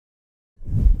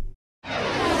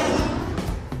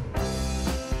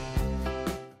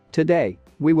Today,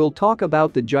 we will talk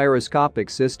about the gyroscopic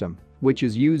system, which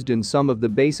is used in some of the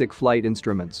basic flight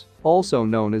instruments, also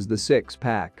known as the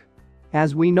six-pack.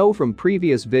 As we know from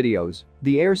previous videos,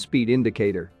 the airspeed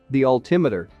indicator, the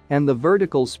altimeter, and the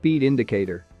vertical speed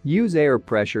indicator use air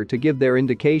pressure to give their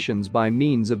indications by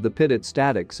means of the pitot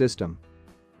static system.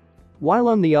 While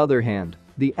on the other hand,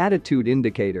 the attitude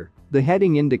indicator, the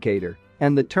heading indicator,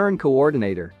 and the turn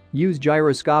coordinator use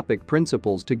gyroscopic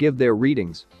principles to give their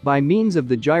readings by means of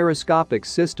the gyroscopic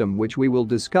system, which we will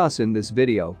discuss in this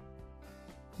video.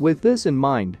 With this in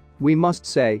mind, we must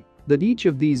say that each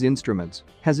of these instruments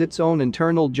has its own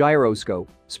internal gyroscope,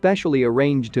 specially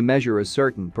arranged to measure a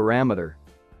certain parameter.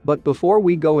 But before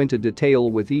we go into detail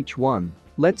with each one,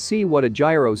 let's see what a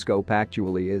gyroscope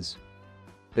actually is.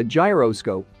 A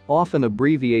gyroscope, often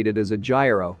abbreviated as a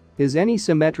gyro, is any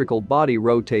symmetrical body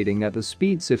rotating at a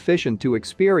speed sufficient to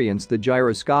experience the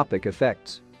gyroscopic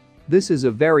effects. This is a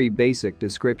very basic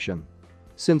description.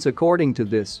 Since according to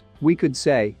this, we could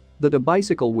say that a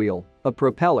bicycle wheel, a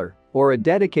propeller, or a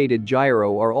dedicated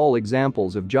gyro are all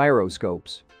examples of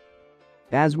gyroscopes.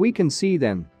 As we can see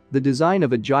then, the design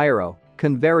of a gyro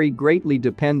can vary greatly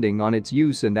depending on its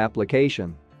use and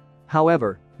application.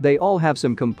 However, they all have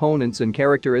some components and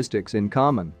characteristics in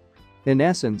common. In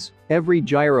essence, every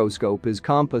gyroscope is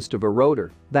composed of a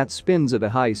rotor that spins at a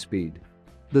high speed,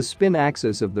 the spin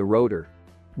axis of the rotor,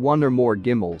 one or more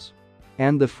gimbals,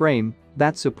 and the frame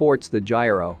that supports the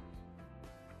gyro.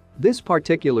 This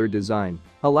particular design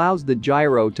allows the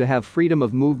gyro to have freedom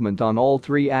of movement on all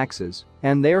three axes,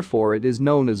 and therefore it is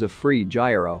known as a free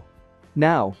gyro.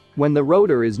 Now, when the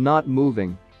rotor is not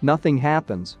moving, nothing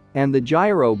happens, and the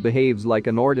gyro behaves like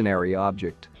an ordinary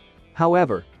object.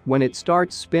 However, when it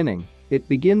starts spinning, it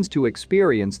begins to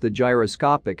experience the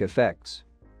gyroscopic effects.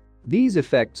 These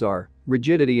effects are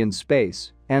rigidity in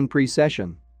space and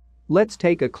precession. Let's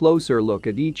take a closer look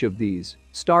at each of these,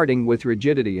 starting with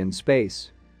rigidity in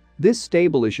space. This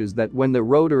establishes that when the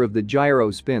rotor of the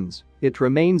gyro spins, it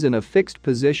remains in a fixed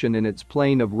position in its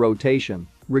plane of rotation,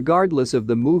 regardless of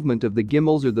the movement of the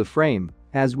gimbals or the frame,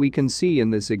 as we can see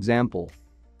in this example.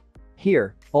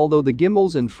 Here, although the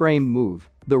gimbals and frame move,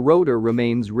 the rotor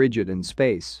remains rigid in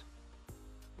space.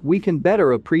 We can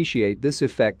better appreciate this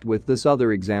effect with this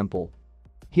other example.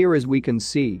 Here, as we can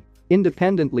see,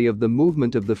 independently of the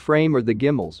movement of the frame or the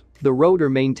gimbals, the rotor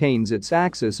maintains its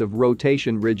axis of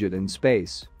rotation rigid in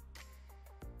space.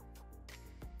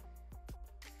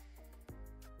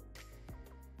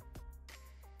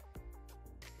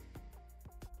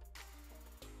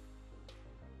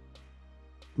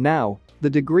 Now, the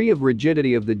degree of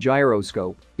rigidity of the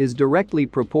gyroscope is directly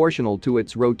proportional to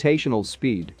its rotational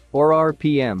speed, or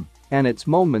RPM, and its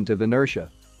moment of inertia.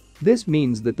 This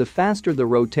means that the faster the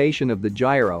rotation of the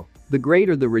gyro, the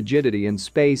greater the rigidity in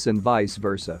space and vice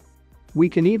versa. We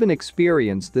can even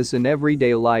experience this in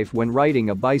everyday life when riding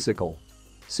a bicycle.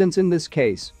 Since in this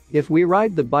case, if we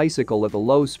ride the bicycle at a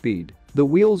low speed, the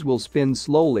wheels will spin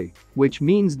slowly, which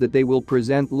means that they will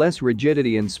present less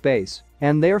rigidity in space,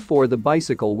 and therefore the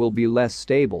bicycle will be less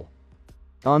stable.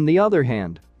 On the other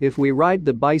hand, if we ride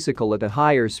the bicycle at a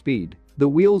higher speed, the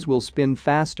wheels will spin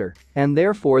faster, and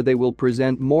therefore they will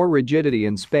present more rigidity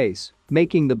in space,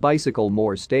 making the bicycle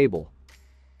more stable.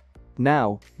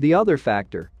 Now, the other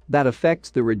factor that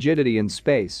affects the rigidity in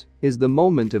space is the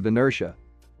moment of inertia.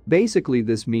 Basically,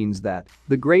 this means that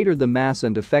the greater the mass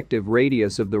and effective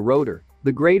radius of the rotor,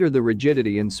 the greater the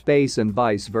rigidity in space and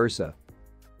vice versa.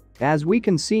 As we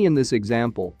can see in this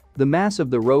example, the mass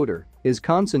of the rotor is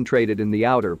concentrated in the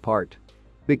outer part.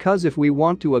 Because if we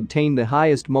want to obtain the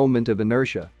highest moment of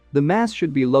inertia, the mass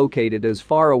should be located as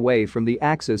far away from the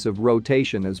axis of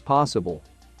rotation as possible.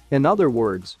 In other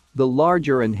words, the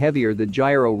larger and heavier the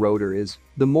gyro rotor is,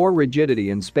 the more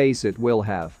rigidity in space it will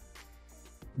have.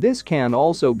 This can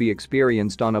also be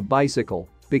experienced on a bicycle,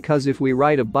 because if we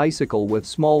ride a bicycle with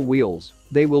small wheels,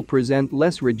 they will present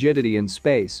less rigidity in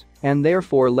space, and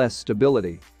therefore less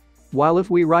stability. While if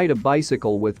we ride a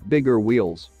bicycle with bigger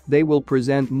wheels, they will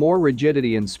present more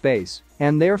rigidity in space,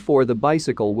 and therefore the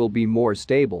bicycle will be more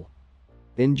stable.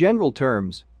 In general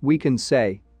terms, we can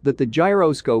say that the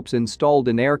gyroscopes installed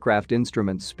in aircraft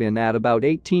instruments spin at about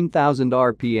 18,000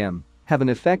 RPM, have an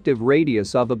effective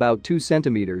radius of about 2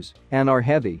 centimeters, and are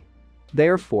heavy.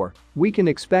 Therefore, we can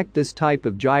expect this type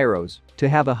of gyros to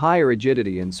have a high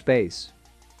rigidity in space.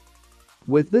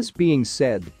 With this being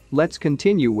said, let's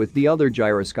continue with the other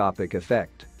gyroscopic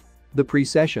effect. The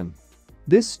precession.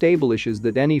 This establishes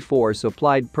that any force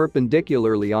applied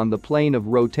perpendicularly on the plane of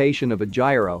rotation of a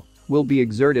gyro will be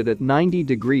exerted at 90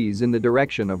 degrees in the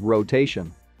direction of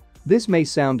rotation. This may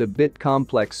sound a bit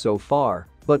complex so far,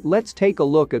 but let's take a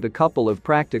look at a couple of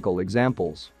practical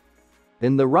examples.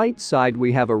 In the right side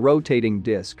we have a rotating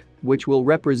disc, which will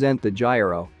represent the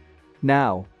gyro.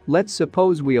 Now, let's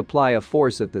suppose we apply a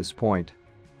force at this point.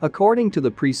 According to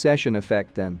the precession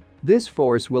effect then, this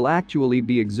force will actually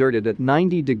be exerted at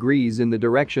 90 degrees in the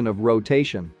direction of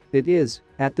rotation, it is,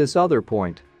 at this other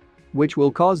point, which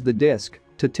will cause the disc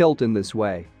to tilt in this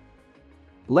way.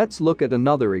 Let's look at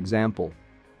another example.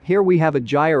 Here we have a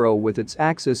gyro with its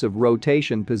axis of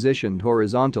rotation positioned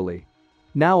horizontally.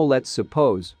 Now let's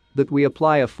suppose that we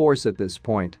apply a force at this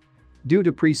point. Due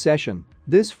to precession,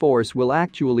 this force will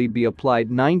actually be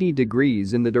applied 90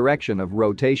 degrees in the direction of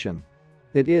rotation.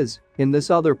 It is, in this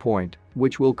other point,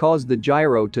 which will cause the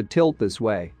gyro to tilt this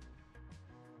way.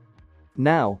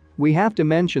 Now, we have to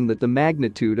mention that the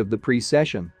magnitude of the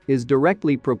precession is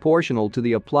directly proportional to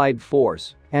the applied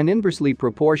force and inversely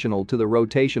proportional to the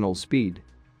rotational speed.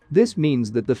 This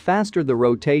means that the faster the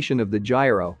rotation of the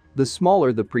gyro, the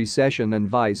smaller the precession and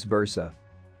vice versa.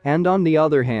 And on the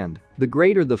other hand, the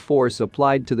greater the force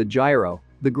applied to the gyro,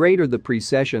 the greater the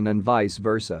precession and vice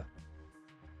versa.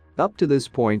 Up to this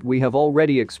point we have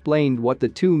already explained what the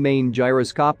two main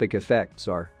gyroscopic effects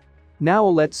are. Now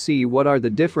let's see what are the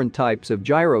different types of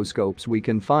gyroscopes we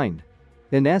can find.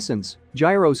 In essence,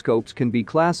 gyroscopes can be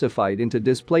classified into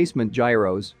displacement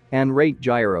gyros and rate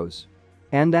gyros.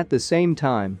 And at the same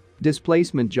time,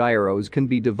 displacement gyros can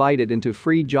be divided into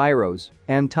free gyros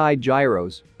and tied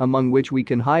gyros, among which we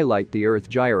can highlight the earth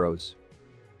gyros.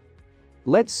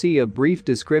 Let's see a brief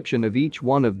description of each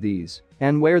one of these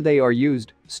and where they are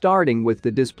used, starting with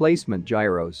the displacement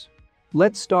gyros.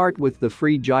 Let's start with the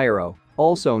free gyro,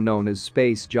 also known as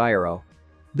space gyro.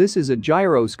 This is a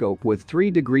gyroscope with 3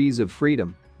 degrees of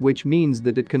freedom, which means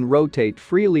that it can rotate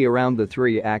freely around the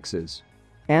 3 axes.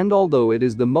 And although it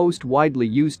is the most widely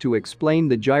used to explain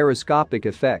the gyroscopic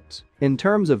effects, in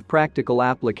terms of practical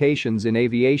applications in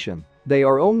aviation, they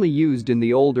are only used in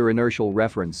the older inertial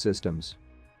reference systems.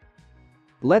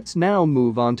 Let's now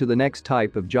move on to the next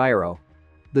type of gyro.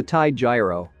 The tied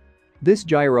gyro. This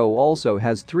gyro also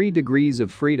has 3 degrees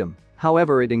of freedom,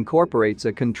 however it incorporates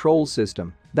a control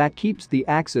system that keeps the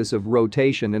axis of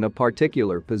rotation in a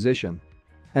particular position.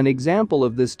 An example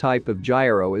of this type of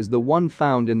gyro is the one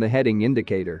found in the heading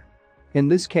indicator. In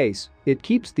this case, it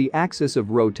keeps the axis of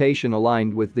rotation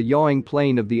aligned with the yawing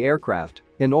plane of the aircraft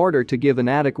in order to give an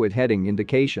adequate heading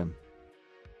indication.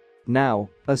 Now,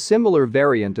 a similar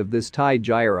variant of this tied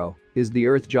gyro is the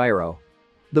earth gyro.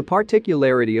 The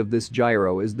particularity of this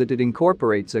gyro is that it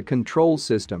incorporates a control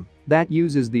system that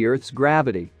uses the Earth's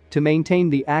gravity to maintain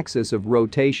the axis of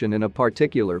rotation in a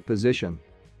particular position.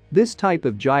 This type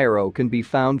of gyro can be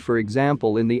found, for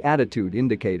example, in the attitude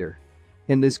indicator.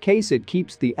 In this case, it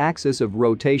keeps the axis of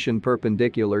rotation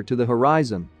perpendicular to the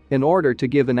horizon in order to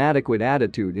give an adequate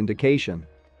attitude indication.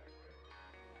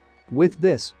 With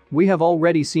this, we have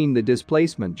already seen the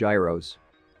displacement gyros.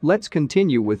 Let's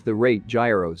continue with the rate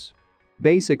gyros.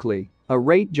 Basically, a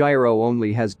rate gyro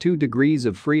only has 2 degrees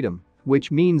of freedom,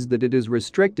 which means that it is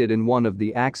restricted in one of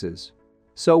the axes.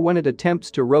 So when it attempts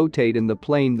to rotate in the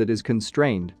plane that is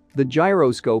constrained, the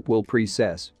gyroscope will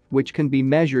precess, which can be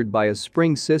measured by a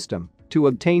spring system to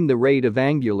obtain the rate of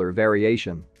angular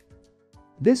variation.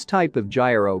 This type of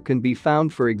gyro can be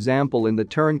found, for example, in the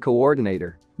turn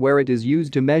coordinator, where it is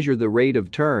used to measure the rate of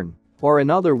turn, or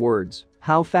in other words,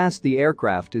 how fast the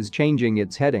aircraft is changing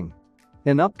its heading.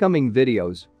 In upcoming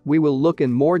videos, we will look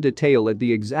in more detail at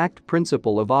the exact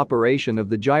principle of operation of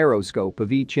the gyroscope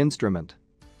of each instrument.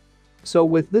 So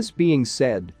with this being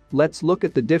said, let's look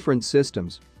at the different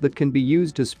systems that can be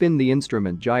used to spin the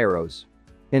instrument gyros.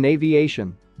 In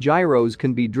aviation, gyros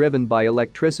can be driven by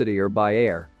electricity or by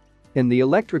air. In the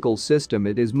electrical system,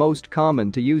 it is most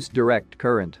common to use direct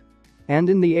current. And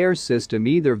in the air system,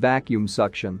 either vacuum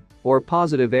suction or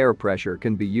positive air pressure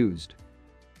can be used.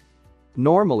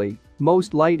 Normally,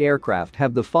 most light aircraft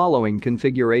have the following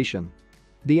configuration.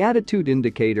 The attitude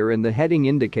indicator and the heading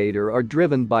indicator are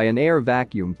driven by an air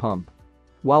vacuum pump,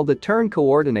 while the turn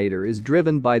coordinator is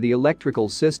driven by the electrical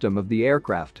system of the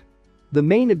aircraft. The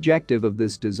main objective of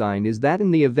this design is that in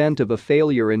the event of a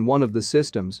failure in one of the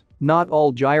systems, not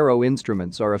all gyro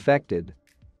instruments are affected.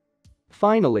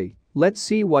 Finally, let's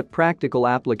see what practical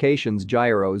applications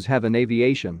gyros have in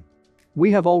aviation.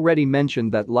 We have already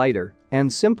mentioned that lighter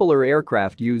and simpler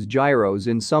aircraft use gyros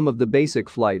in some of the basic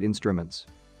flight instruments.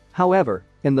 However,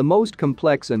 in the most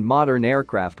complex and modern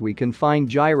aircraft we can find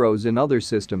gyros in other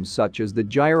systems such as the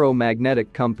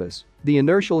gyromagnetic compass, the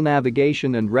inertial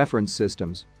navigation and reference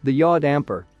systems, the yaw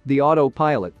damper, the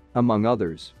autopilot, among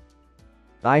others.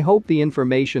 I hope the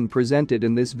information presented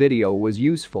in this video was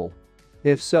useful.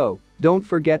 If so, don't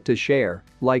forget to share,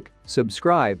 like,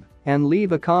 subscribe, and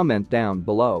leave a comment down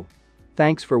below.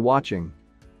 Thanks for watching.